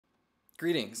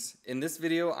Greetings. In this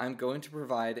video, I'm going to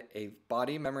provide a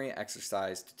body memory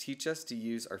exercise to teach us to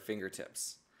use our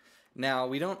fingertips. Now,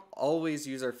 we don't always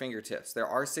use our fingertips. There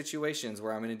are situations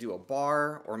where I'm going to do a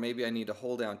bar, or maybe I need to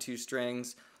hold down two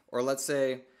strings, or let's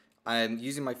say I'm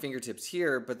using my fingertips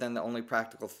here, but then the only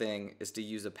practical thing is to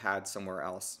use a pad somewhere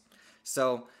else.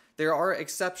 So there are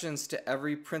exceptions to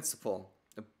every principle,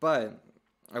 but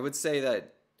I would say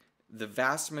that the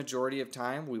vast majority of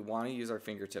time, we want to use our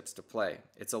fingertips to play.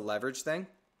 It's a leverage thing.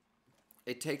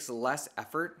 It takes less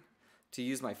effort to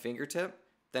use my fingertip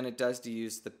than it does to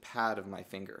use the pad of my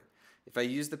finger. If I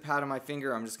use the pad of my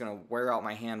finger, I'm just going to wear out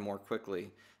my hand more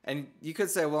quickly. And you could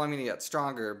say, well, I'm going to get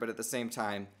stronger, but at the same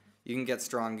time, you can get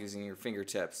strong using your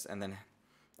fingertips and then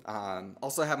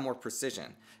also have more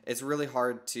precision. It's really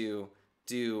hard to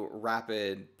do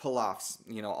rapid pull-offs,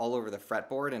 all over the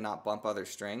fretboard and not bump other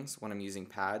strings when I'm using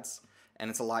pads. And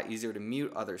it's a lot easier to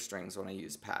mute other strings when I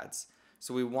use pads.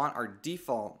 So we want our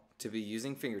default to be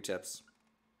using fingertips.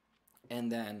 And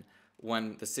then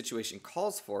when the situation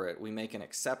calls for it, we make an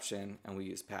exception and we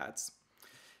use pads.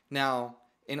 Now,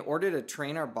 in order to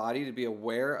train our body to be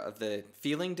aware of the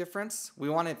feeling difference, we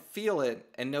want to feel it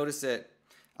and notice it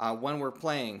when we're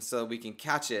playing so we can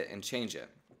catch it and change it.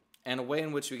 And a way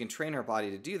in which we can train our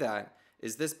body to do that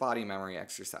is this body memory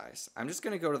exercise. I'm just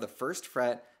going to go to the first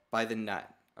fret by the nut,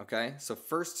 okay? So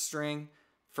first string,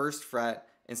 first fret.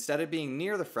 Instead of being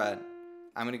near the fret,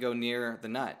 I'm going to go near the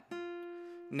nut.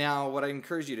 Now, what I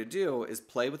encourage you to do is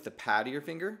play with the pad of your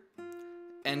finger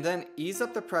and then ease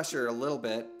up the pressure a little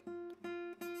bit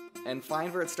and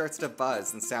find where it starts to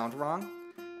buzz and sound wrong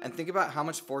and think about how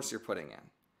much force you're putting in,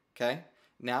 okay?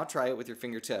 Now try it with your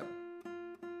fingertip.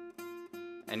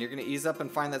 And you're going to ease up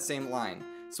and find that same line.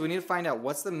 So we need to find out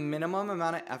what's the minimum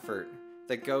amount of effort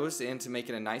that goes into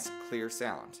making a nice clear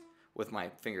sound with my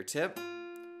fingertip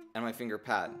and my finger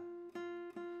pad.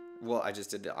 Well, I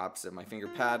just did the opposite, my finger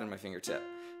pad and my fingertip.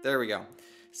 There we go.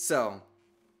 So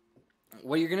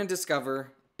what you're going to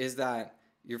discover is that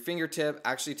your fingertip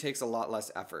actually takes a lot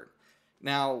less effort.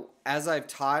 Now, as I've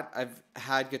taught, I've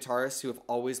had guitarists who have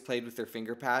always played with their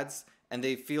finger pads, and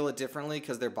they feel it differently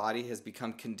because their body has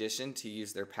become conditioned to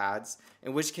use their pads,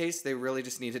 in which case they really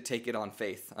just need to take it on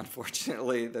faith.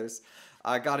 Unfortunately, there's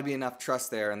got to be enough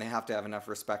trust there, and they have to have enough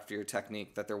respect for your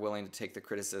technique that they're willing to take the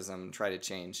criticism and try to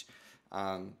change.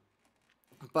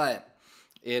 But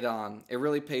it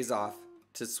really pays off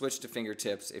to switch to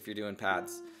fingertips if you're doing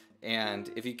pads.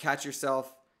 And if you catch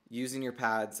yourself using your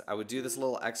pads, I would do this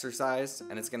little exercise,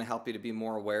 and it's going to help you to be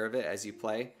more aware of it as you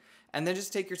play. And then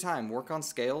just take your time, work on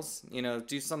scales,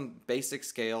 do some basic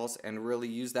scales and really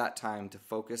use that time to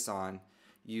focus on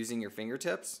using your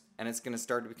fingertips. And it's going to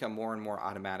start to become more and more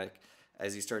automatic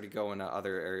as you start to go into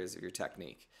other areas of your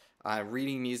technique.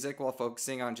 Reading music while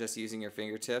focusing on just using your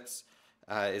fingertips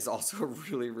is also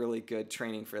really, really good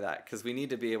training for that, because we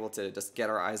need to be able to just get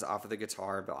our eyes off of the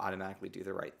guitar but automatically do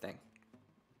the right thing.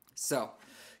 So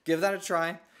give that a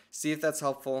try. See if that's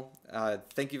helpful.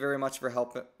 Thank you very much for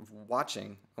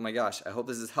watching. Oh my gosh, I hope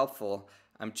this is helpful.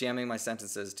 I'm jamming my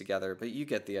sentences together, but you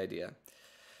get the idea.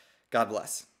 God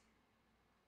bless.